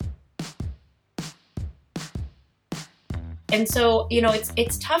And so,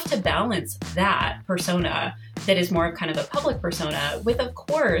 it's tough to balance that persona that is more of kind of a public persona with, of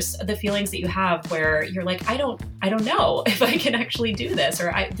course, the feelings that you have where you're like, I don't know if I can actually do this,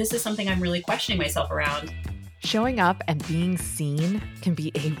 or this is something I'm really questioning myself around. Showing up and being seen can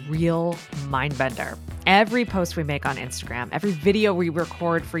be a real mind bender. Every post we make on Instagram, every video we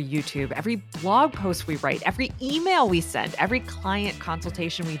record for YouTube, every blog post we write, every email we send, every client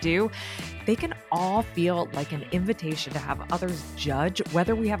consultation we do, they can all feel like an invitation to have others judge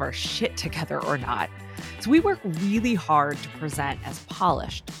whether we have our shit together or not. So we work really hard to present as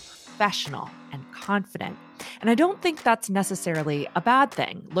polished, professional, and confident. And I don't think that's necessarily a bad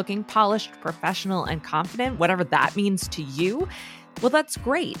thing. Looking polished, professional, and confident, whatever that means to you, well, that's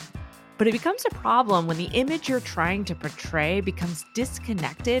great. But it becomes a problem when the image you're trying to portray becomes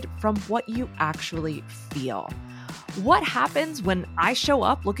disconnected from what you actually feel. What happens when I show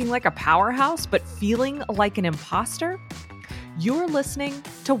up looking like a powerhouse but feeling like an imposter? You're listening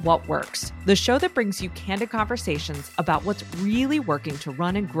to What Works, the show that brings you candid conversations about what's really working to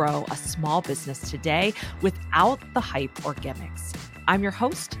run and grow a small business today without the hype or gimmicks. I'm your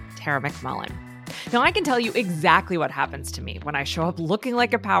host, Tara McMullin. Now, I can tell you exactly what happens to me when I show up looking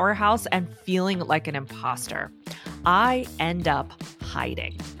like a powerhouse and feeling like an imposter. I end up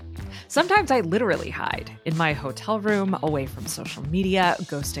hiding. Sometimes I literally hide in my hotel room, away from social media,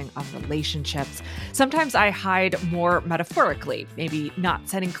 ghosting on relationships. Sometimes I hide more metaphorically, maybe not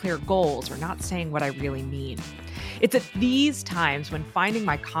setting clear goals or not saying what I really mean. It's at these times when finding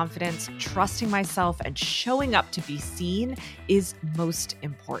my confidence, trusting myself, and showing up to be seen is most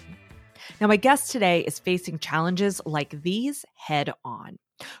important. Now, my guest today is facing challenges like these head on.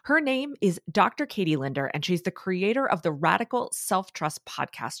 Her name is Dr. Katie Linder, and she's the creator of the Radical Self-Trust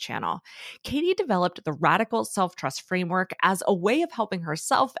podcast channel. Katie developed the Radical Self-Trust framework as a way of helping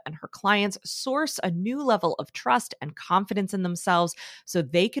herself and her clients source a new level of trust and confidence in themselves so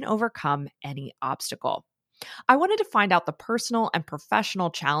they can overcome any obstacle. I wanted to find out the personal and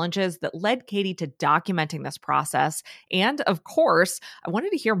professional challenges that led Katie to documenting this process. And of course, I wanted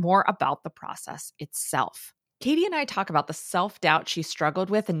to hear more about the process itself. Katie and I talk about the self-doubt she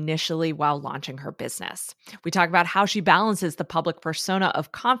struggled with initially while launching her business. We talk about how she balances the public persona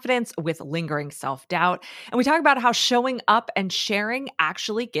of confidence with lingering self-doubt. And we talk about how showing up and sharing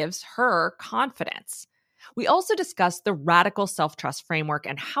actually gives her confidence. We also discuss the Radical Self-Trust framework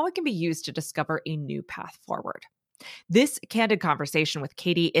and how it can be used to discover a new path forward. This candid conversation with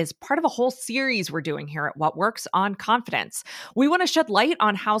Katie is part of a whole series we're doing here at What Works on confidence. We want to shed light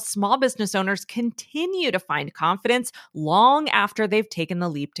on how small business owners continue to find confidence long after they've taken the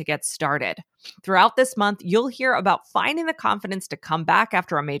leap to get started. Throughout this month, you'll hear about finding the confidence to come back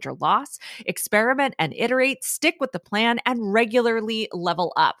after a major loss, experiment and iterate, stick with the plan, and regularly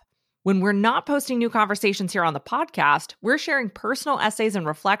level up. When we're not posting new conversations here on the podcast, we're sharing personal essays and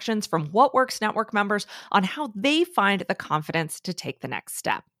reflections from What Works Network members on how they find the confidence to take the next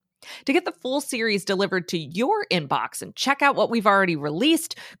step. To get the full series delivered to your inbox and check out what we've already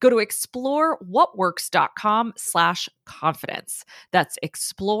released, go to explorewhatworks.com/confidence. That's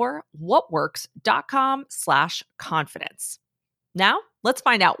explorewhatworks.com/confidence. Now, let's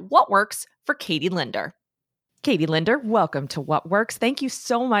find out what works for Katie Linder. Katie Linder, welcome to What Works. Thank you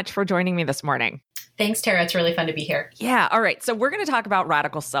so much for joining me this morning. Thanks, Tara. It's really fun to be here. Yeah. All right. So we're going to talk about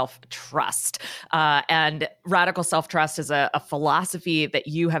radical self-trust. And radical self-trust is a philosophy that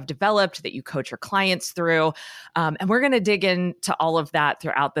you have developed, that you coach your clients through. And we're going to dig into all of that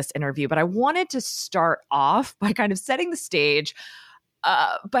throughout this interview. But I wanted to start off by kind of setting the stage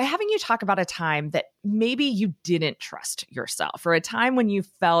by having you talk about a time that maybe you didn't trust yourself, or a time when you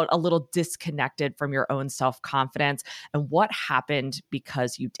felt a little disconnected from your own self-confidence, and what happened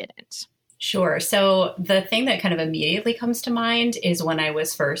because you didn't. Sure. So the thing that kind of immediately comes to mind is when I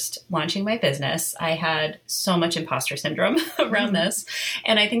was first launching my business, I had so much imposter syndrome around this.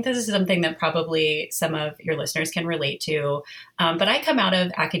 And I think this is something that probably some of your listeners can relate to. But I come out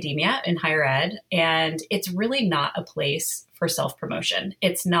of academia in higher ed, and it's really not a place for self-promotion.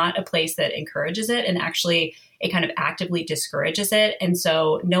 It's not a place that encourages it, and actually it kind of actively discourages it. And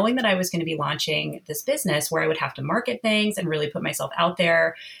so knowing that I was going to be launching this business where I would have to market things and really put myself out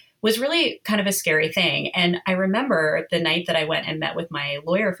there was really kind of a scary thing. And I remember the night that I went and met with my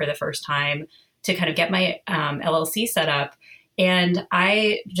lawyer for the first time to kind of get my LLC set up. And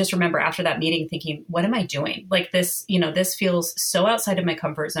I just remember after that meeting thinking, what am I doing? Like this, this feels so outside of my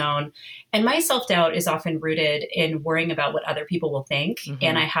comfort zone. And my self-doubt is often rooted in worrying about what other people will think. Mm-hmm.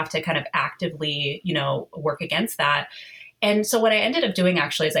 And I have to kind of actively, work against that. And so what I ended up doing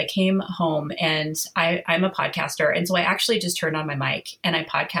actually is I came home, and I'm a podcaster. And so I actually just turned on my mic and I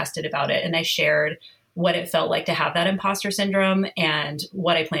podcasted about it. And I shared what it felt like to have that imposter syndrome and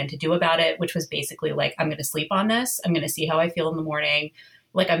what I planned to do about it, which was basically like, I'm going to sleep on this. I'm going to see how I feel in the morning.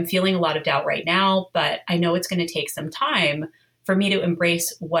 Like, I'm feeling a lot of doubt right now, but I know it's going to take some time for me to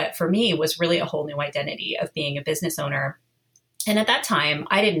embrace what for me was really a whole new identity of being a business owner. And at that time,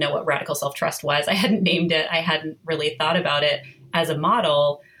 I didn't know what radical self-trust was. I hadn't named it. I hadn't really thought about it as a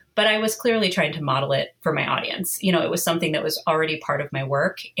model, but I was clearly trying to model it for my audience. You know, it was something that was already part of my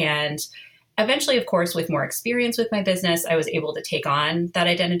work. And eventually, of course, with more experience with my business, I was able to take on that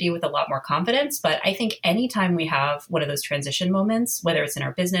identity with a lot more confidence. But I think anytime we have one of those transition moments, whether it's in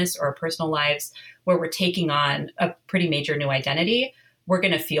our business or our personal lives, where we're taking on a pretty major new identity, we're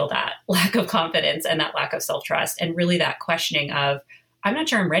going to feel that lack of confidence and that lack of self-trust and really that questioning of, I'm not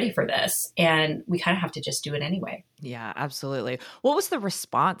sure I'm ready for this. And we kind of have to just do it anyway. Yeah, absolutely. What was the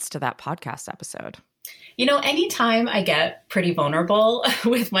response to that podcast episode? You know, anytime I get pretty vulnerable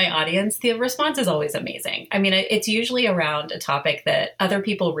with my audience, the response is always amazing. I mean, it's usually around a topic that other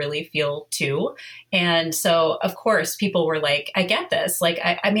people really feel too. And so, of course, people were like, I get this. Like,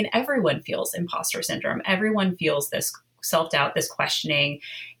 I mean, everyone feels imposter syndrome. Everyone feels this self-doubt, this questioning.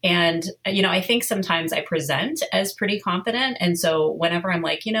 And, you know, I think sometimes I present as pretty confident. And so whenever I'm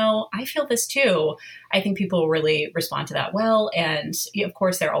like, you know, I feel this too, I think people really respond to that well. And of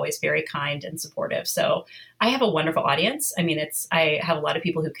course, they're always very kind and supportive. So I have a wonderful audience. I mean, I have a lot of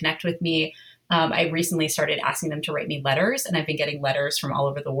people who connect with me. I recently started asking them to write me letters, and I've been getting letters from all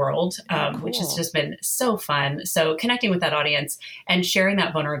over the world, Cool. which has just been so fun. So connecting with that audience and sharing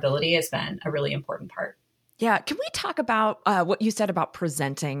that vulnerability has been a really important part. Yeah. Can we talk about what you said about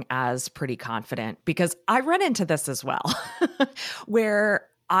presenting as pretty confident? Because I run into this as well, where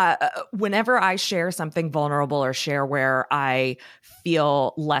whenever I share something vulnerable or share where I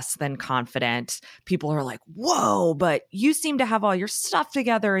feel less than confident, people are like, whoa, but you seem to have all your stuff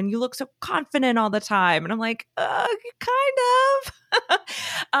together and you look so confident all the time. And I'm like, kind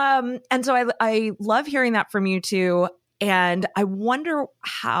of. And so I love hearing that from you too. And I wonder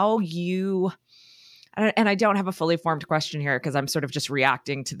how you... And I don't have a fully formed question here because I'm sort of just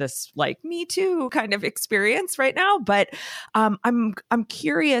reacting to this like me too kind of experience right now. But I'm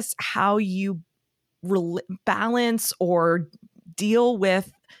curious how you balance or deal with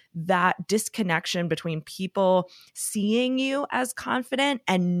that disconnection between people seeing you as confident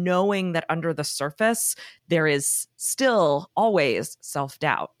and knowing that under the surface there is still always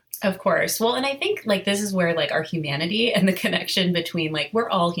self-doubt. Of course. Well, and I think like this is where like our humanity and the connection between like we're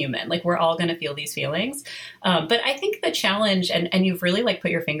all human, like we're all going to feel these feelings. But I think the challenge, and you've really like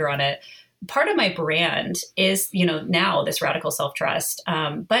put your finger on it, part of my brand is, you know, now this radical self-trust,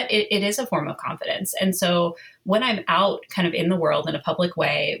 but it is a form of confidence. And so when I'm out kind of in the world in a public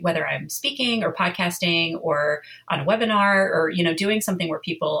way, whether I'm speaking or podcasting or on a webinar or, you know, doing something where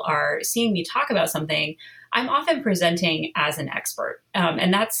people are seeing me talk about something, I'm often presenting as an expert.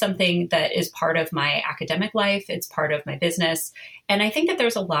 And that's something that is part of my academic life. It's part of my business. And I think that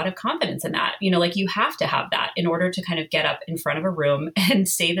there's a lot of confidence in that. You know, like you have to have that in order to kind of get up in front of a room and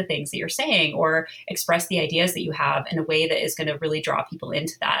say the things that you're saying or express the ideas that you have in a way that is going to really draw people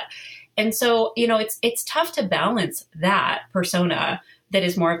into that. And so, you know, it's tough to balance that persona that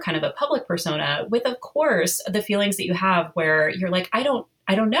is more of kind of a public persona with, of course, the feelings that you have where you're like, I don't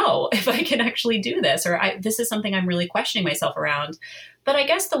know if I can actually do this, or this is something I'm really questioning myself around. But I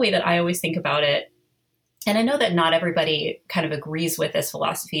guess the way that I always think about it, and I know that not everybody kind of agrees with this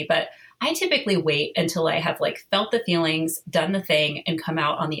philosophy, but I typically wait until I have like felt the feelings, done the thing, and come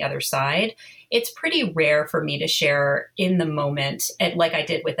out on the other side. It's pretty rare for me to share in the moment, like I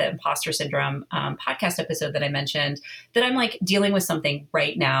did with the imposter syndrome podcast episode that I mentioned, that I'm like dealing with something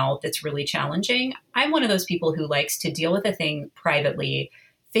right now that's really challenging. I'm one of those people who likes to deal with a thing privately,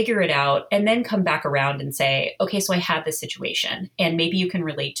 figure it out, and then come back around and say, okay, so I had this situation and maybe you can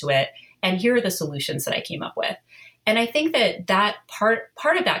relate to it. And here are the solutions that I came up with. And I think that part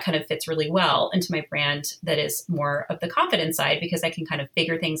of that kind of fits really well into my brand that is more of the confidence side, because I can kind of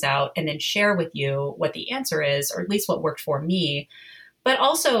figure things out and then share with you what the answer is, or at least what worked for me. But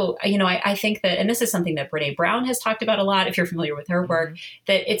also, you know, I think that, and this is something that Brene Brown has talked about a lot, if you're familiar with her work,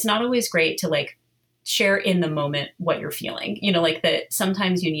 that it's not always great to like share in the moment what you're feeling, you know, like that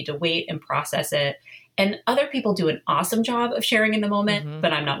sometimes you need to wait and process it. And other people do an awesome job of sharing in the moment,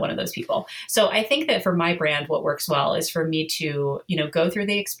 but I'm not one of those people. So I think that for my brand, what works well is for me to, you know, go through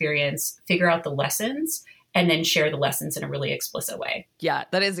the experience, figure out the lessons, and then share the lessons in a really explicit way. Yeah,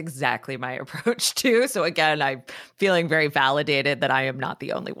 that is exactly my approach too. So again, I'm feeling very validated that I am not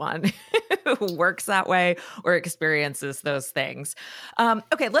the only one who works that way or experiences those things.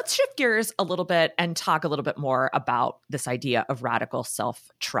 Okay, let's shift gears a little bit and talk a little bit more about this idea of radical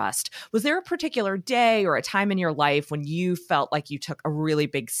self-trust. Was there a particular day or a time in your life when you felt like you took a really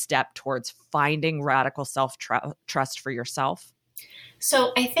big step towards finding radical self-trust for yourself?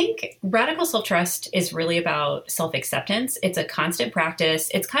 So I think radical self-trust is really about self-acceptance. It's a constant practice.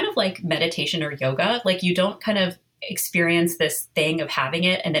 It's kind of like meditation or yoga. Like you don't kind of experience this thing of having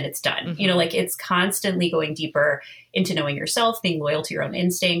it and then it's done. Mm-hmm. You know, like it's constantly going deeper into knowing yourself, being loyal to your own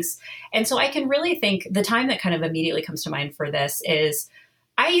instincts. And so I can really think the time that kind of immediately comes to mind for this is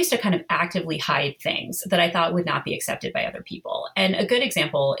I used to kind of actively hide things that I thought would not be accepted by other people. And a good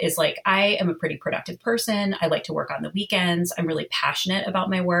example is like, I am a pretty productive person. I like to work on the weekends. I'm really passionate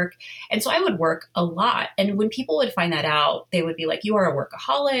about my work. And so I would work a lot. And when people would find that out, they would be like, you are a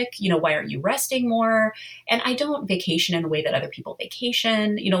workaholic. You know, why aren't you resting more? And I don't vacation in the way that other people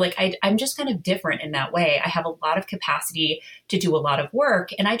vacation. You know, like I'm just kind of different in that way. I have a lot of capacity to do a lot of work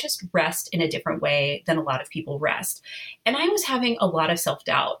and I just rest in a different way than a lot of people rest. And I was having a lot of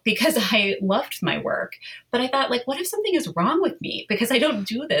self-doubt because I loved my work, but I thought like, what if something is wrong with me because I don't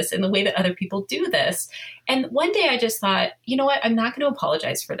do this in the way that other people do this? And one day I just thought, you know what? I'm not going to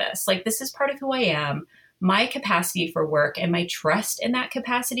apologize for this. Like, this is part of who I am. My capacity for work and my trust in that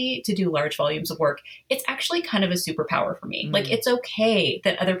capacity to do large volumes of work, it's actually kind of a superpower for me. Like, it's okay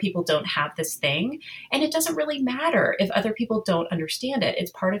that other people don't have this thing. And it doesn't really matter if other people don't understand it.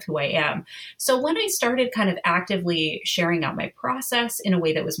 It's part of who I am. So when I started kind of actively sharing out my process in a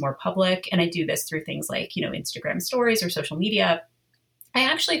way that was more public, and I do this through things like, you know, Instagram stories or social media, I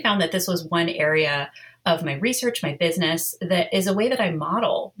actually found that this was one area of my research, my business, that is a way that I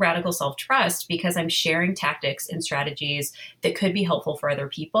model radical self-trust because I'm sharing tactics and strategies that could be helpful for other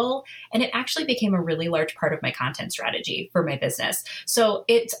people. And it actually became a really large part of my content strategy for my business. So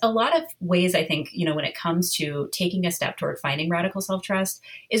it's a lot of ways, I think, you know, when it comes to taking a step toward finding radical self-trust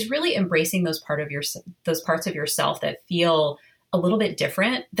is really embracing those parts of yourself that feel a little bit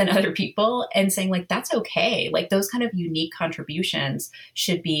different than other people and saying like, that's okay. Like those kind of unique contributions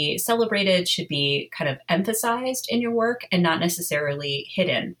should be celebrated, should be kind of emphasized in your work and not necessarily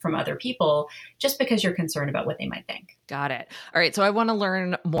hidden from other people just because you're concerned about what they might think. Got it. All right. So I want to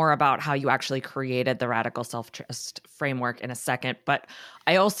learn more about how you actually created the radical self-trust framework in a second, but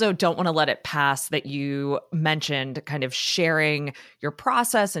I also don't want to let it pass that you mentioned kind of sharing your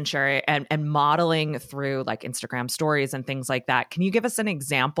process and sharing and modeling through like Instagram stories and things like that. Can you give us an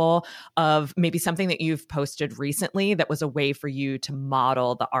example of maybe something that you've posted recently that was a way for you to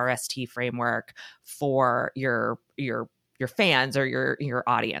model the RST framework for your fans or your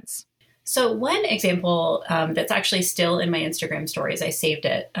audience? So one example that's actually still in my Instagram stories, I saved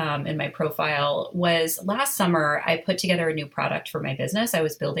it in my profile, was last summer, I put together a new product for my business. I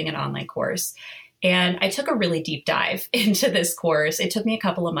was building an online course. And I took a really deep dive into this course. It took me a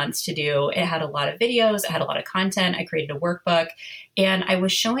couple of months to do. It had a lot of videos. It had a lot of content. I created a workbook. And I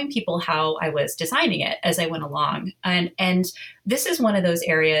was showing people how I was designing it as I went along. And this is one of those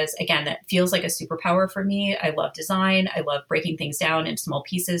areas, again, that feels like a superpower for me. I love design. I love breaking things down into small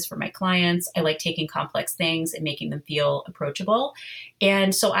pieces for my clients. I like taking complex things and making them feel approachable.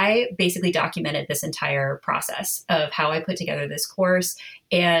 And so I basically documented this entire process of how I put together this course.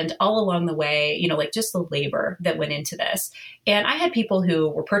 And all along the way, you know, like just the labor that went into this. And I had people who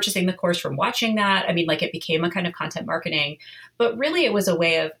were purchasing the course from watching that. I mean, like it became a kind of content marketing, but really it was a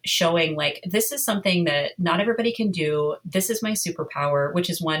way of showing like, this is something that not everybody can do. This is my superpower, which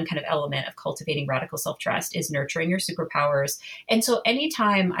is one kind of element of cultivating radical self-trust is nurturing your superpowers. And so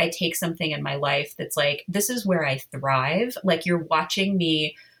anytime I take something in my life that's like, this is where I thrive, like you're watching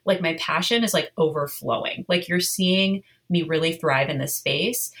me, like my passion is like overflowing, like you're seeing me really thrive in this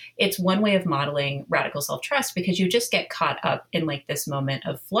space. It's one way of modeling radical self-trust because you just get caught up in like this moment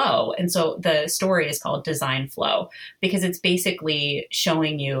of flow. And so the story is called Design Flow because it's basically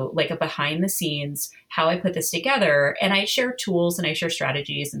showing you like a behind the scenes, how I put this together. And I share tools and I share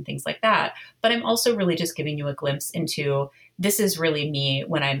strategies and things like that. But I'm also really just giving you a glimpse into this is really me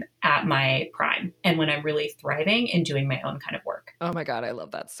when I'm at my prime and when I'm really thriving and doing my own kind of work. Oh my God, I love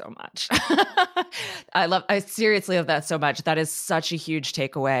that so much. I seriously love that so much. That is such a huge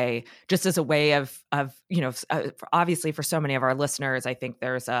takeaway, just as a way of you know, obviously for so many of our listeners, I think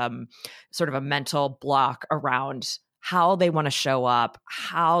there's sort of a mental block around how they want to show up,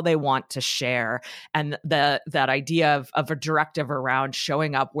 how they want to share, and that idea of a directive around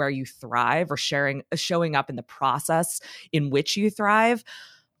showing up where you thrive or showing up in the process in which you thrive.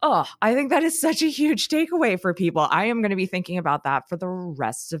 Oh, I think that is such a huge takeaway for people. I am going to be thinking about that for the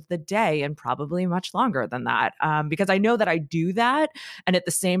rest of the day and probably much longer than that, because I know that I do that. And at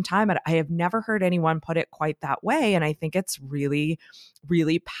the same time, I have never heard anyone put it quite that way. And I think it's really,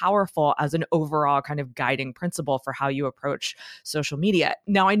 really powerful as an overall kind of guiding principle for how you approach social media.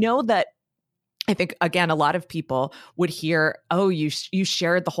 Now, I know that I think, again, a lot of people would hear, oh, you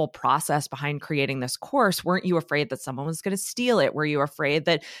shared the whole process behind creating this course. Weren't you afraid that someone was going to steal it? Were you afraid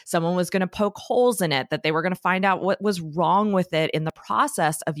that someone was going to poke holes in it, that they were going to find out what was wrong with it in the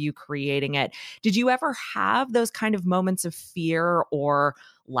process of you creating it? Did you ever have those kind of moments of fear or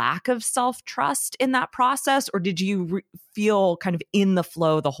lack of self-trust in that process? Or did you feel kind of in the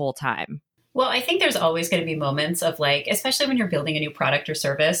flow the whole time? Well, I think there's always going to be moments of like, especially when you're building a new product or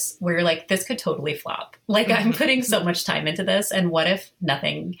service where you're like, this could totally flop. Like I'm putting so much time into this. And what if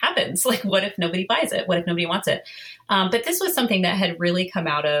nothing happens? Like, what if nobody buys it? What if nobody wants it? But this was something that had really come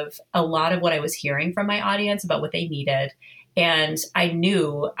out of a lot of what I was hearing from my audience about what they needed. And I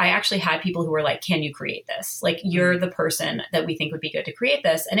knew I actually had people who were like, can you create this? Like, you're the person that we think would be good to create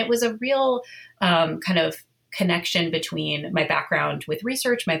this. And it was a real kind of connection between my background with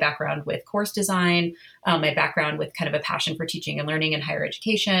research, my background with course design, my background with kind of a passion for teaching and learning in higher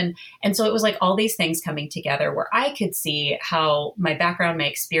education. And so it was like all these things coming together where I could see how my background, my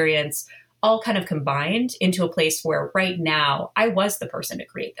experience all kind of combined into a place where right now I was the person to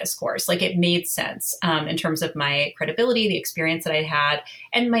create this course. Like it made sense in terms of my credibility, the experience that I had,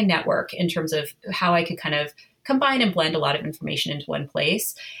 and my network in terms of how I could kind of combine and blend a lot of information into one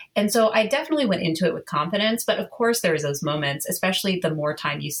place. And so I definitely went into it with confidence. But of course, there's those moments, especially the more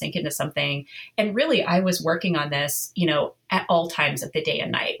time you sink into something. And really, I was working on this, at all times of the day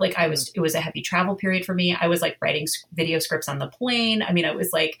and night. Like it was a heavy travel period for me. I was like writing video scripts on the plane. I mean, I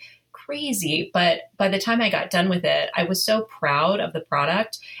was like crazy. But by the time I got done with it, I was so proud of the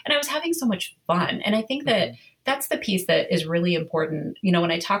product and I was having so much fun. And I think that that's the piece that is really important. When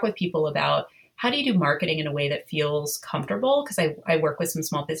I talk with people about how do you do marketing in a way that feels comfortable? Because I work with some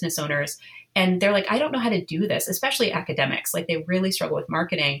small business owners and they're like, I don't know how to do this, especially academics. Like they really struggle with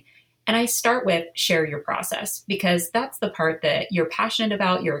marketing. And I start with share your process because that's the part that you're passionate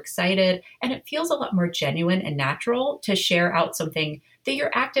about, you're excited, and it feels a lot more genuine and natural to share out something that you're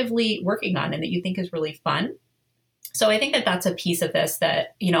actively working on and that you think is really fun. So I think that that's a piece of this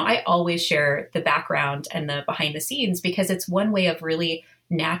that, I always share the background and the behind the scenes because it's one way of really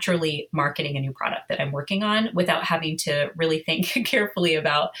naturally marketing a new product that I'm working on without having to really think carefully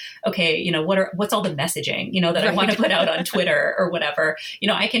about, okay, what's all the messaging, that I want to put out on Twitter or whatever.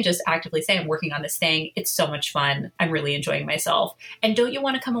 I can just actively say I'm working on this thing. It's so much fun. I'm really enjoying myself. And don't you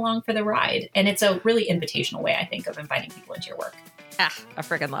want to come along for the ride? And it's a really invitational way, I think, of inviting people into your work. I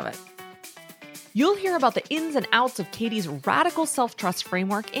freaking love it. You'll hear about the ins and outs of Katie's radical self-trust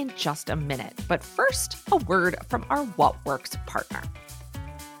framework in just a minute. But first, a word from our What Works partner.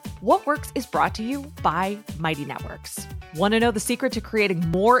 What Works is brought to you by Mighty Networks. Want to know the secret to creating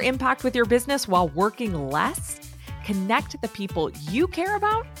more impact with your business while working less? Connect the people you care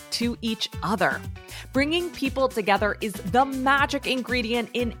about to each other. Bringing people together is the magic ingredient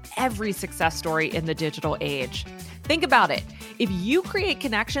in every success story in the digital age. Think about it. If you create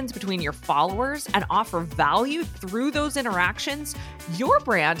connections between your followers and offer value through those interactions, your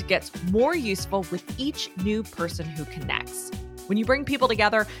brand gets more useful with each new person who connects. When you bring people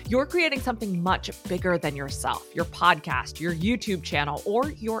together, you're creating something much bigger than yourself, your podcast, your YouTube channel,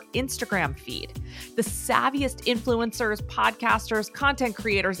 or your Instagram feed. The savviest influencers, podcasters, content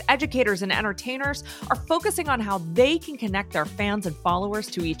creators, educators, and entertainers are focusing on how they can connect their fans and followers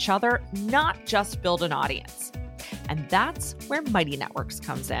to each other, not just build an audience. And that's where Mighty Networks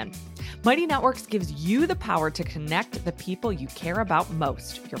comes in. Mighty Networks gives you the power to connect the people you care about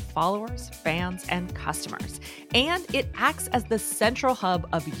most, your followers, fans, and customers. And it acts as the central hub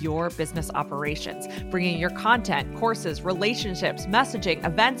of your business operations, bringing your content, courses, relationships, messaging,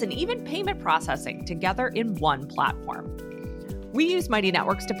 events, and even payment processing together in one platform. We use Mighty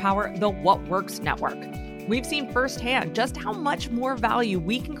Networks to power the What Works network. We've seen firsthand just how much more value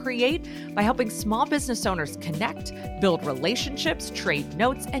we can create by helping small business owners connect, build relationships, trade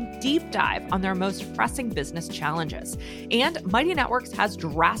notes, and deep dive on their most pressing business challenges. And Mighty Networks has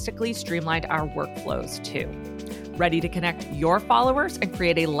drastically streamlined our workflows too. Ready to connect your followers and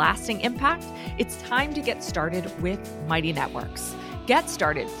create a lasting impact? It's time to get started with Mighty Networks. Get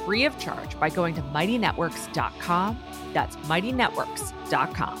started free of charge by going to mightynetworks.com. That's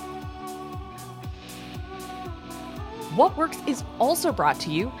mightynetworks.com. What Works is also brought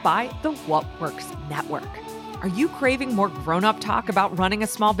to you by the What Works Network. Are you craving more grown-up talk about running a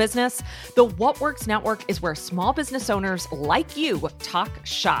small business? The What Works Network is where small business owners like you talk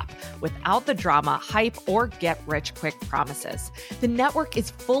shop without the drama, hype, or get-rich-quick promises. The network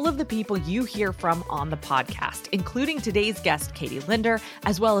is full of the people you hear from on the podcast, including today's guest, Katie Linder,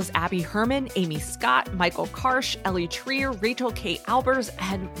 as well as Abby Herman, Amy Scott, Michael Karsh, Ellie Trier, Rachel K. Albers,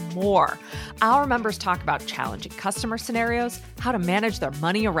 and more. Our members talk about challenging customer scenarios, how to manage their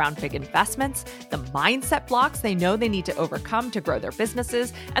money around big investments, the mindset blocks they know they need to overcome to grow their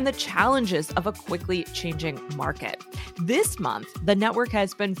businesses, and the challenges of a quickly changing market. This month, the network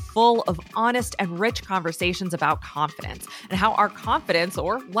has been full of honest and rich conversations about confidence and how our confidence,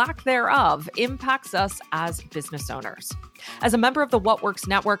 or lack thereof, impacts us as business owners. As a member of the What Works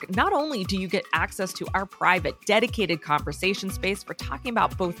Network, not only do you get access to our private, dedicated conversation space for talking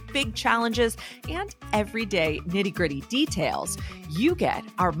about both big challenges and everyday nitty-gritty details, you get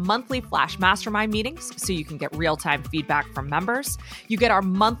our monthly Flash Mastermind meetings so you can get real-time feedback from members. You get our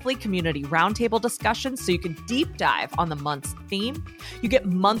monthly community roundtable discussions so you can deep dive on the month's theme. You get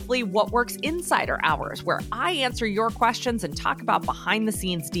monthly What Works Insider Hours where I answer your questions and talk about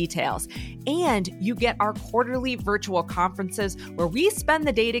behind-the-scenes details. And you get our quarterly virtual conferences where we spend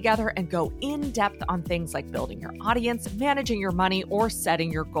the day together and go in depth on things like building your audience, managing your money, or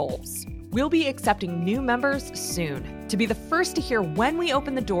setting your goals. We'll be accepting new members soon. To be the first to hear when we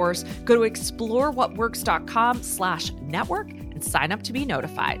open the doors, go to explorewhatworks.com/network and sign up to be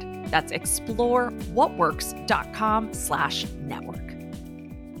notified. That's explorewhatworks.com/network.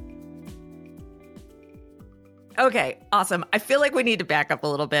 Okay, awesome. I feel like we need to back up a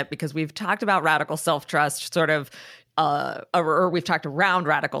little bit because we've talked about radical self-trust or we've talked around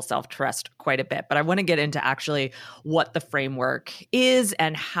radical self-trust quite a bit, but I want to get into actually what the framework is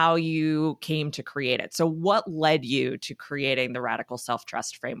and how you came to create it. So what led you to creating the radical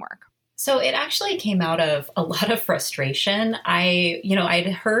self-trust framework? So it actually came out of a lot of frustration. I'd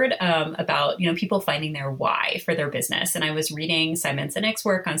heard about, people finding their why for their business. And I was reading Simon Sinek's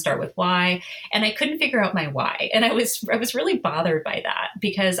work on Start With Why, and I couldn't figure out my why. And I was really bothered by that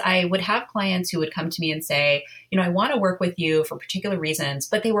because I would have clients who would come to me and say, I want to work with you for particular reasons,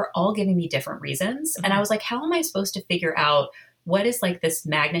 but they were all giving me different reasons. Mm-hmm. And I was like, how am I supposed to figure out what is like this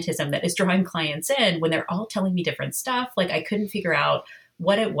magnetism that is drawing clients in when they're all telling me different stuff? Like I couldn't figure out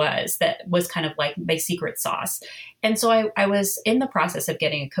what it was that was kind of like my secret sauce. And so I was in the process of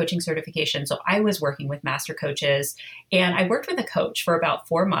getting a coaching certification. So I was working with master coaches and I worked with a coach for about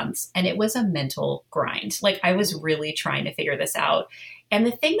 4 months and it was a mental grind. Like I was really trying to figure this out. And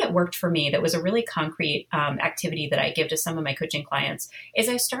the thing that worked for me that was a really concrete activity that I give to some of my coaching clients is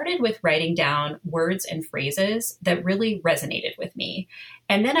I started with writing down words and phrases that really resonated with me.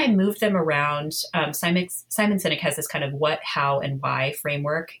 And then I moved them around. Simon Sinek has this kind of what, how, and why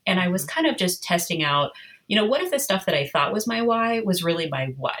framework. And I was kind of just testing out, what if the stuff that I thought was my why was really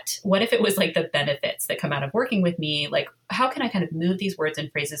my what? What if it was like the benefits that come out of working with me? Like, how can I kind of move these words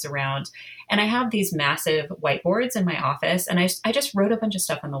and phrases around? And I have these massive whiteboards in my office. And I just wrote a bunch of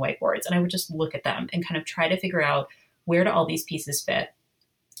stuff on the whiteboards and I would just look at them and kind of try to figure out where do all these pieces fit.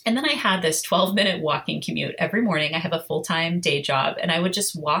 And then I had this 12-minute walking commute every morning. I have a full-time day job and I would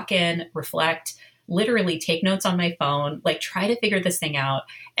just walk in, reflect, literally take notes on my phone, like try to figure this thing out.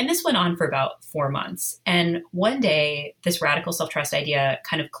 And this went on for about 4 months. And one day, this radical self-trust idea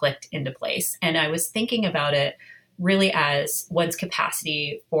kind of clicked into place. And I was thinking about it really as one's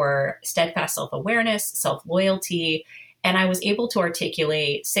capacity for steadfast self-awareness, self-loyalty. And I was able to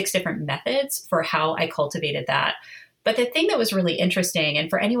articulate 6 different methods for how I cultivated that. But the thing that was really interesting, and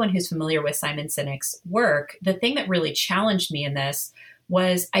for anyone who's familiar with Simon Sinek's work, the thing that really challenged me in this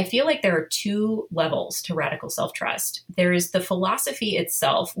was I feel like there are 2 levels to radical self-trust. There is the philosophy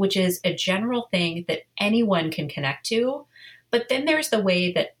itself, which is a general thing that anyone can connect to. But then there's the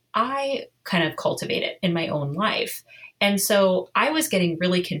way that I kind of cultivate it in my own life. And so I was getting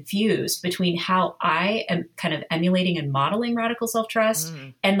really confused between how I am kind of emulating and modeling radical self-trust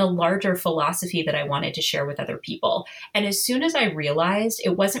and the larger philosophy that I wanted to share with other people. And as soon as I realized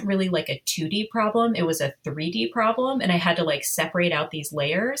it wasn't really like a 2D problem, it was a 3D problem, and I had to like separate out these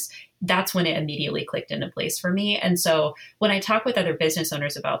layers, that's when it immediately clicked into place for me. And so when I talk with other business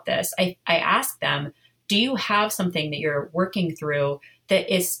owners about this, I ask them, do you have something that you're working through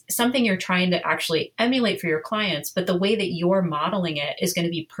that is something you're trying to actually emulate for your clients, but the way that you're modeling it is going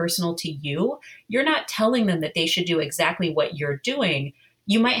to be personal to you? You're not telling them that they should do exactly what you're doing.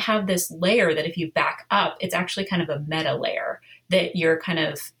 You might have this layer that if you back up, it's actually kind of a meta layer that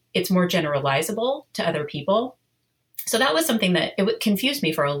it's more generalizable to other people. So that was something that it confused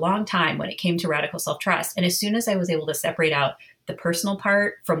me for a long time when it came to radical self-trust. And as soon as I was able to separate out the personal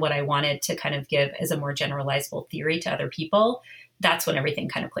part from what I wanted to kind of give as a more generalizable theory to other people, that's when everything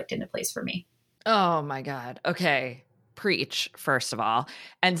kind of clicked into place for me. Oh my God. Okay. Preach, first of all.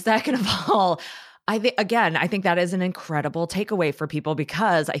 And second of all, I think that is an incredible takeaway for people,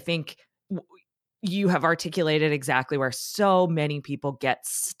 because I think you have articulated exactly where so many people get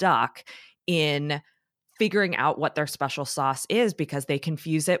stuck in figuring out what their special sauce is, because they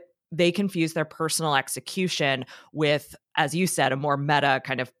confuse it. They confuse their personal execution with, as you said, a more meta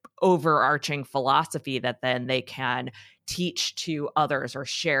kind of overarching philosophy that then they can teach to others or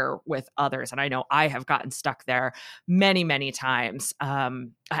share with others. And I know I have gotten stuck there many, many times.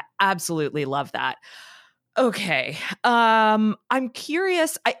 I absolutely love that. Okay. I'm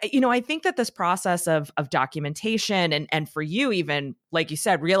curious. I think that this process of documentation and for you, even like you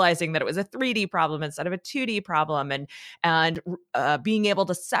said, realizing that it was a 3D problem instead of a 2D problem, and being able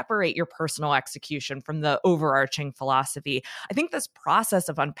to separate your personal execution from the overarching philosophy. I think this process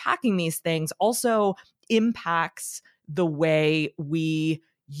of unpacking these things also impacts the way we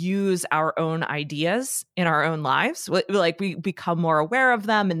use our own ideas in our own lives. Like we become more aware of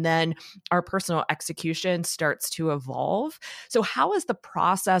them, and then our personal execution starts to evolve. So how has the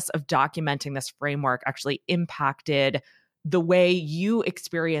process of documenting this framework actually impacted the way you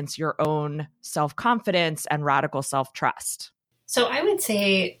experience your own self-confidence and radical self-trust? So I would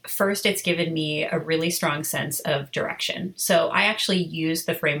say first, it's given me a really strong sense of direction. So I actually use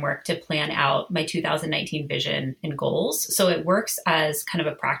the framework to plan out my 2019 vision and goals. So it works as kind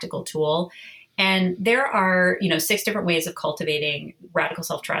of a practical tool. And there are, 6 different ways of cultivating radical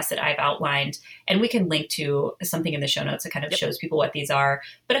self-trust that I've outlined. And we can link to something in the show notes that kind of shows people what these are.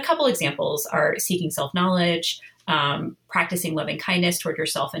 But a couple examples are seeking self-knowledge, practicing loving kindness toward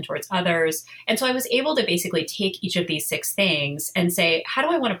yourself and towards others. And so I was able to basically take each of these 6 things and say, how do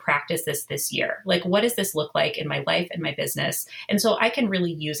I want to practice this year? Like, what does this look like in my life and my business? And so I can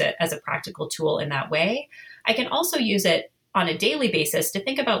really use it as a practical tool in that way. I can also use it on a daily basis to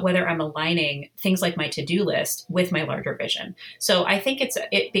think about whether I'm aligning things like my to-do list with my larger vision. So I think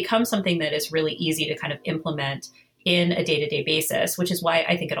it becomes something that is really easy to kind of implement in a day-to-day basis, which is why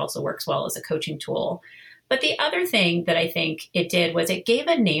I think it also works well as a coaching tool. But the other thing that I think it did was it gave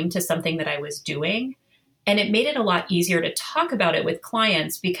a name to something that I was doing, and it made it a lot easier to talk about it with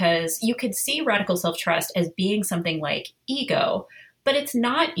clients, because you could see radical self-trust as being something like ego, but it's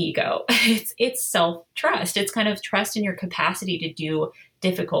not ego. It's self-trust. It's kind of trust in your capacity to do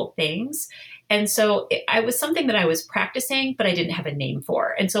difficult things. And so I was something that I was practicing, but I didn't have a name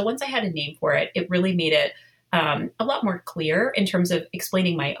for. And so once I had a name for it, it really made it a lot more clear in terms of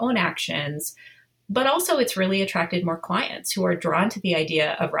explaining my own actions. But also it's really attracted more clients who are drawn to the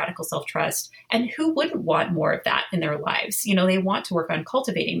idea of radical self-trust, and who wouldn't want more of that in their lives. They want to work on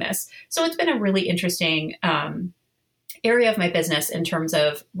cultivating this. So it's been a really interesting area of my business in terms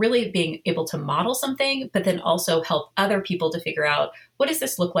of really being able to model something, but then also help other people to figure out, what does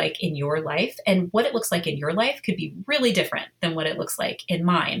this look like in your life? And what it looks like in your life could be really different than what it looks like in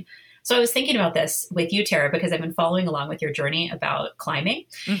mine. So I was thinking about this with you, Tara, because I've been following along with your journey about climbing.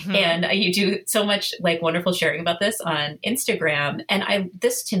 Mm-hmm. And you do so much wonderful sharing about this on Instagram. And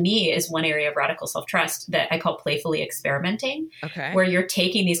this to me is one area of radical self-trust that I call playfully experimenting, where you're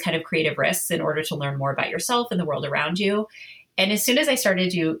taking these kind of creative risks in order to learn more about yourself and the world around you. And as soon as I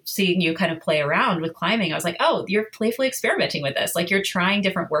started seeing you kind of play around with climbing, I was like, oh, you're playfully experimenting with this. Like, you're trying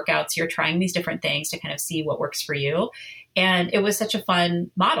different workouts, you're trying these different things to kind of see what works for you. And it was such a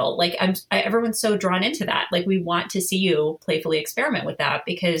fun model. Everyone's so drawn into that. We want to see you playfully experiment with that,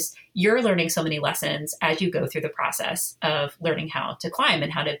 because you're learning so many lessons as you go through the process of learning how to climb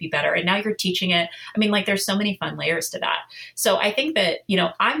and how to be better. And now you're teaching it. There's so many fun layers to that. So I think that,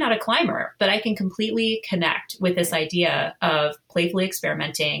 I'm not a climber, but I can completely connect with this idea of playfully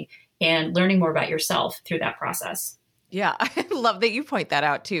experimenting and learning more about yourself through that process. Yeah, I love that you point that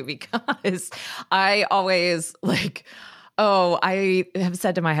out too, because I always I have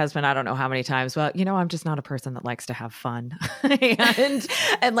said to my husband, I don't know how many times, well, I'm just not a person that likes to have fun. and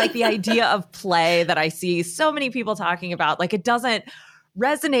the idea of play that I see so many people talking about, it doesn't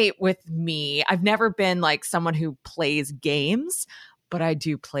resonate with me. I've never been someone who plays games, but I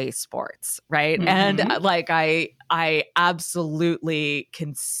do play sports, right? Mm-hmm. And I absolutely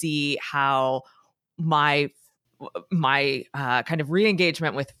can see how my kind of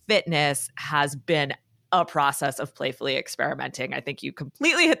re-engagement with fitness has been a process of playfully experimenting. I think you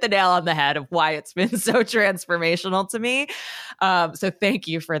completely hit the nail on the head of why it's been so transformational to me. So thank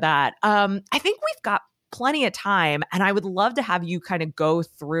you for that. I think we've got plenty of time, and I would love to have you kind of go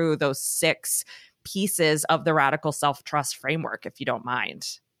through those 6 pieces of the radical self-trust framework, if you don't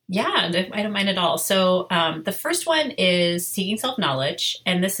mind. Yeah, I don't mind at all. So the first one is seeking self-knowledge.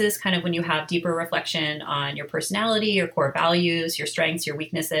 And this is kind of when you have deeper reflection on your personality, your core values, your strengths, your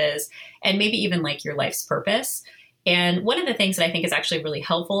weaknesses, and maybe even like your life's purpose. And one of the things that I think is actually really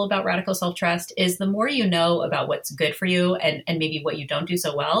helpful about radical self-trust is the more you know about what's good for you and maybe what you don't do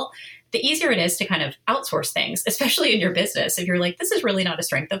so well, the easier it is to kind of outsource things, especially in your business. If you're like, this is really not a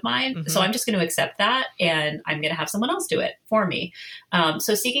strength of mine, so I'm just going to accept that and I'm going to have someone else do it for me.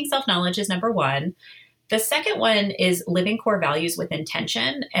 So seeking self-knowledge is number one. The second one is living core values with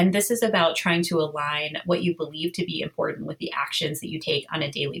intention. And this is about trying to align what you believe to be important with the actions that you take on a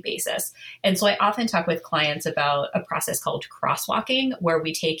daily basis. And so I often talk with clients about a process called crosswalking, where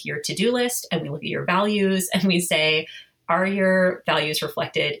we take your to-do list and we look at your values and we say, are your values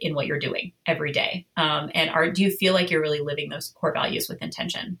reflected in what you're doing every day? And do you feel like you're really living those core values with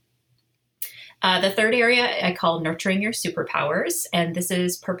intention? The third area I call nurturing your superpowers. And this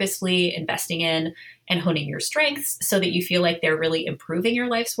is purposely investing in and honing your strengths so that you feel like they're really improving your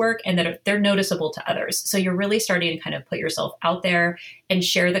life's work and that they're noticeable to others. So you're really starting to kind of put yourself out there and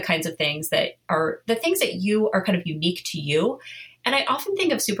share the kinds of things that are the things that you are kind of unique to you. And I often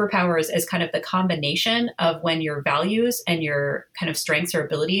think of superpowers as kind of the combination of when your values and your kind of strengths or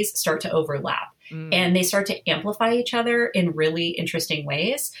abilities start to overlap. And they start to amplify each other in really interesting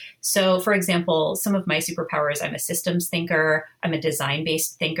ways. So, for example, some of my superpowers, I'm a systems thinker, I'm a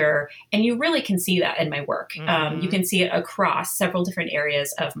design-based thinker, and you really can see that in my work. You can see it across several different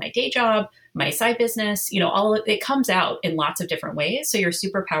areas of my day job, my side business, all of it comes out in lots of different ways. So your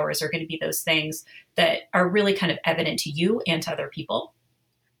superpowers are going to be those things that are really kind of evident to you and to other people.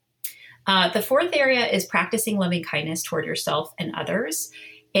 The fourth area is practicing loving kindness toward yourself and others.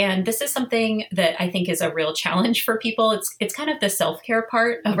 And this is something that I think is a real challenge for people. It's kind of the self-care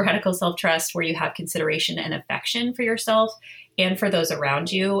part of radical self-trust, where you have consideration and affection for yourself and for those around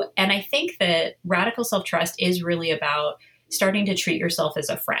you. And I think that radical self-trust is really about starting to treat yourself as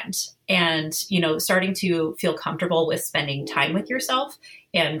a friend and, starting to feel comfortable with spending time with yourself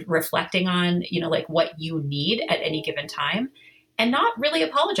and reflecting on, like what you need at any given time. And not really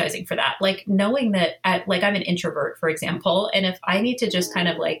apologizing for that, like knowing that I'm an introvert, for example, and if I need to just kind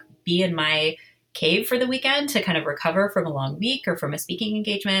of like be in my cave for the weekend to kind of recover from a long week or from a speaking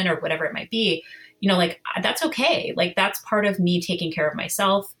engagement or whatever it might be, that's okay. Like that's part of me taking care of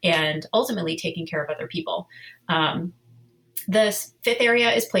myself and ultimately taking care of other people. The fifth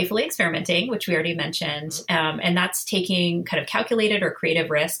area is playfully experimenting, which we already mentioned. And that's taking kind of calculated or creative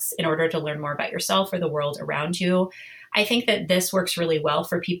risks in order to learn more about yourself or the world around you. I think that this works really well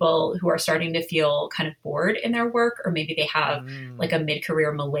for people who are starting to feel kind of bored in their work, or maybe they have like a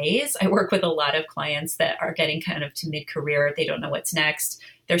mid-career malaise. I work with a lot of clients that are getting kind of to mid-career. They don't know what's next.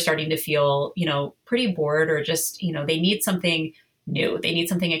 They're starting to feel, pretty bored, or just, they need something new. They need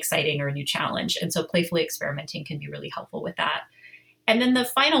something exciting or a new challenge. And so playfully experimenting can be really helpful with that. And then the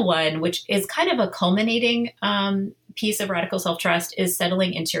final one, which is kind of a culminating piece of radical self-trust, is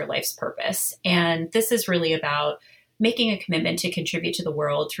settling into your life's purpose. And this is really about making a commitment to contribute to the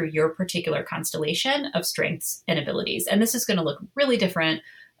world through your particular constellation of strengths and abilities. And this is going to look really different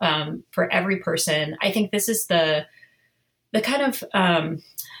for every person. I think this is the kind of,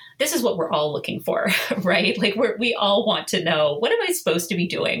 this is what we're all looking for, right? Like we all want to know, what am I supposed to be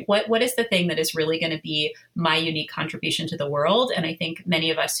doing? What is the thing that is really going to be my unique contribution to the world? And I think many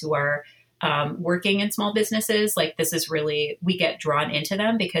of us who are working in small businesses, like this is really, we get drawn into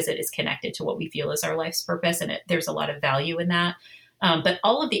them because it is connected to what we feel is our life's purpose. And there's a lot of value in that. But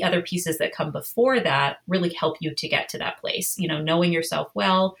all of the other pieces that come before that really help you to get to that place, knowing yourself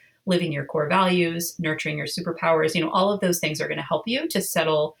well, living your core values, nurturing your superpowers, all of those things are going to help you to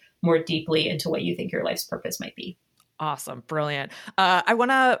settle more deeply into what you think your life's purpose might be. Awesome. Brilliant.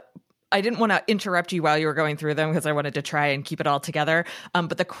 I didn't want to interrupt you while you were going through them because I wanted to try and keep it all together.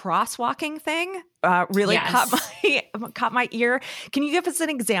 But the crosswalking thing really caught my ear. Can you give us an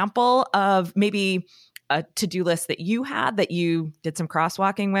example of maybe a to-do list that you had that you did some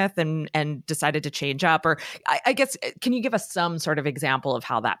crosswalking with and decided to change up? Or I guess, can you give us some sort of example of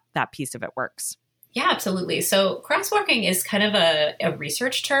how that piece of it works? Yeah, absolutely. So crosswalking is kind of a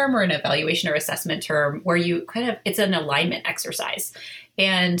research term or an evaluation or assessment term where it's an alignment exercise.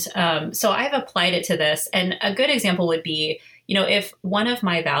 And so I've applied it to this. And a good example would be, if one of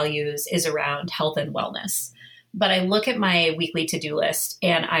my values is around health and wellness, but I look at my weekly to-do list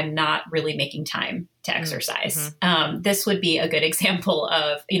and I'm not really making time to exercise. This would be a good example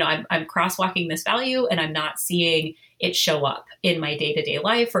of, I'm crosswalking this value and I'm not seeing it show up in my day-to-day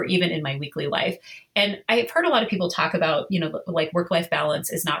life or even in my weekly life. And I've heard a lot of people talk about, like work-life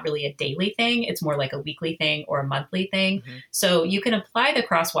balance is not really a daily thing. It's more like a weekly thing or a monthly thing. So you can apply the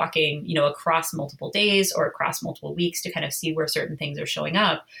crosswalking, across multiple days or across multiple weeks to kind of see where certain things are showing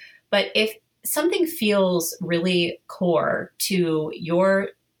up. But if something feels really core to your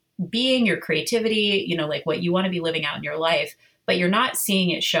being, your creativity, like what you want to be living out in your life, but you're not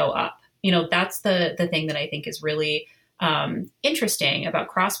seeing it show up, that's the thing that I think is really interesting about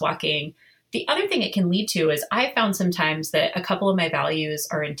crosswalking. The other thing it can lead to is I found sometimes that a couple of my values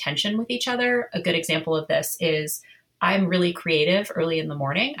are in tension with each other. A good example of this is I'm really creative early in the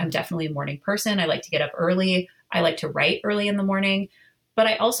morning. I'm definitely a morning person. I like to get up early. I like to write early in the morning. But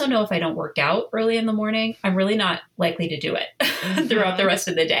I also know if I don't work out early in the morning, I'm really not likely to do it throughout the rest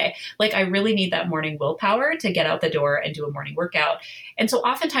of the day. Like I really need that morning willpower to get out the door and do a morning workout. And so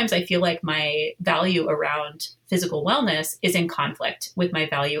oftentimes I feel like my value around physical wellness is in conflict with my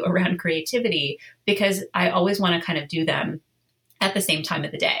value around creativity because I always want to kind of do them at the same time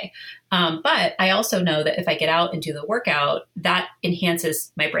of the day. But I also know that if I get out and do the workout, that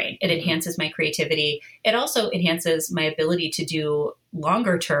enhances my brain. It enhances my creativity. It also enhances my ability to do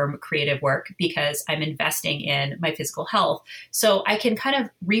longer term creative work because I'm investing in my physical health. So I can kind of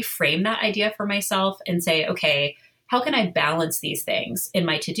reframe that idea for myself and say, okay, how can I balance these things in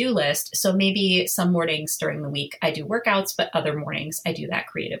my to-do list? So maybe some mornings during the week I do workouts, but other mornings I do that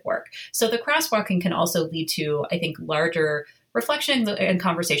creative work. So the crosswalking can also lead to, I think, larger reflections and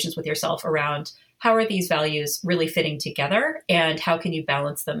conversations with yourself around how are these values really fitting together and how can you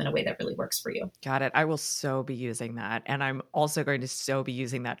balance them in a way that really works for you? Got it. I will so be using that. And I'm also going to so be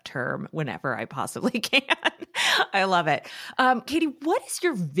using that term whenever I possibly can. I love it. Katie, what is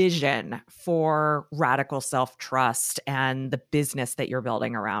your vision for Radical Self-Trust and the business that you're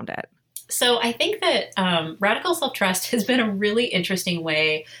building around it? So I think that Radical Self-Trust has been a really interesting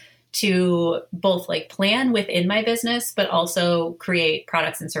way to both like plan within my business, but also create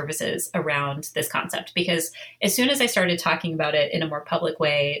products and services around this concept. Because as soon as I started talking about it in a more public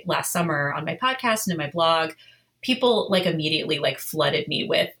way last summer on my podcast and in my blog, people like immediately like flooded me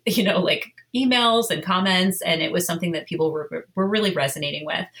with, like emails and comments. And it was something that people were really resonating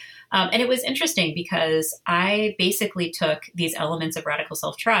with. And it was interesting because I basically took these elements of Radical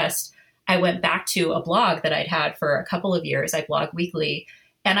Self-Trust. I went back to a blog that I'd had for a couple of years. I blog weekly.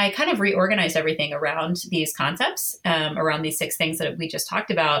 And I kind of reorganized everything around these concepts, around these 6 things that we just talked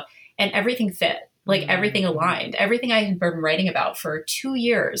about, and everything fit, like everything aligned. Everything I had been writing about for 2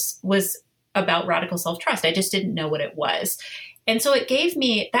 years was about radical self-trust. I just didn't know what it was. And so that gave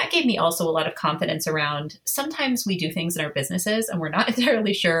me also a lot of confidence around sometimes we do things in our businesses and we're not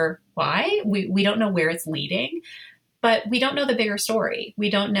entirely sure why. We don't know where it's leading, but we don't know the bigger story. We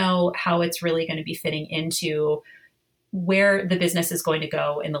don't know how it's really going to be fitting into where the business is going to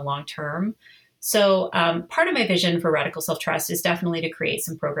go in the long term. So part of my vision for Radical Self-Trust is definitely to create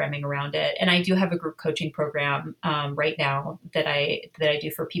some programming around it. And I do have a group coaching program right now that I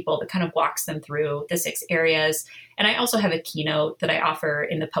do for people that kind of walks them through the 6 areas. And I also have a keynote that I offer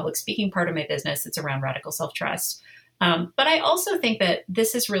in the public speaking part of my business that's around Radical Self-Trust. But I also think that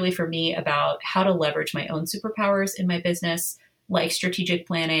this is really for me about how to leverage my own superpowers in my business, like strategic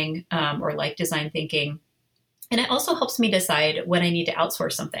planning or like design thinking. And it also helps me decide when I need to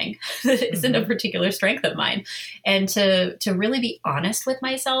outsource something that isn't a particular strength of mine. And to really be honest with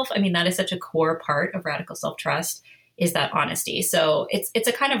myself. I mean, that is such a core part of Radical Self-Trust is that honesty. So it's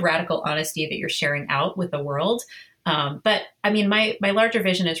a kind of radical honesty that you're sharing out with the world. But I mean, my larger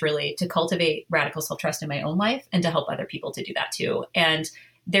vision is really to cultivate radical self-trust in my own life and to help other people to do that too. And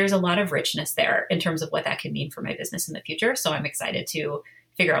there's a lot of richness there in terms of what that could mean for my business in the future. So I'm excited to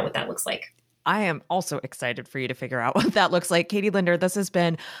figure out what that looks like. I am also excited for you to figure out what that looks like. Katie Linder, this has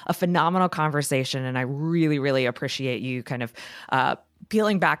been a phenomenal conversation, and I really, really appreciate you kind of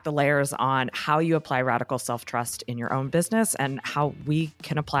peeling back the layers on how you apply radical self-trust in your own business and how we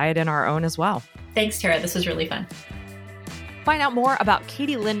can apply it in our own as well. Thanks, Tara. This was really fun. Find out more about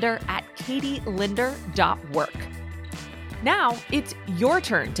Katie Linder at katielinder.work. Now it's your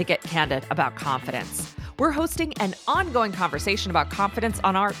turn to get candid about confidence. We're hosting an ongoing conversation about confidence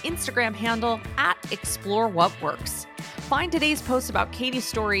on our Instagram handle @ExploreWhatWorks. Find today's post about Katie's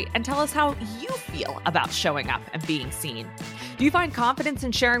story and tell us how you feel about showing up and being seen. Do you find confidence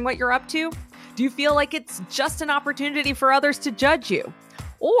in sharing what you're up to? Do you feel like it's just an opportunity for others to judge you?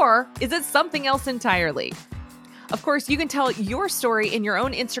 Or is it something else entirely? Of course, you can tell your story in your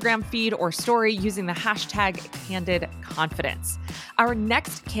own Instagram feed or story using the hashtag #CandidConfidence. Our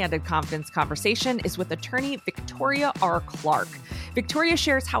next Candid Confidence conversation is with attorney Victoria R. Clark. Victoria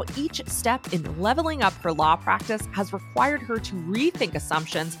shares how each step in leveling up her law practice has required her to rethink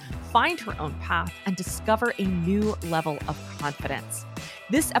assumptions, find her own path, and discover a new level of confidence.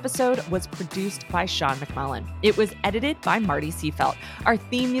 This episode was produced by Sean McMullen. It was edited by Marty Seafelt. Our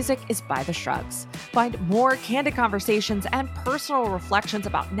theme music is by The Shrugs. Find more candid conversations and personal reflections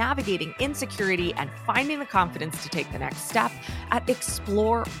about navigating insecurity and finding the confidence to take the next step at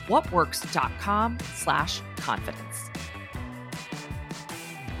explorewhatworks.com/confidence.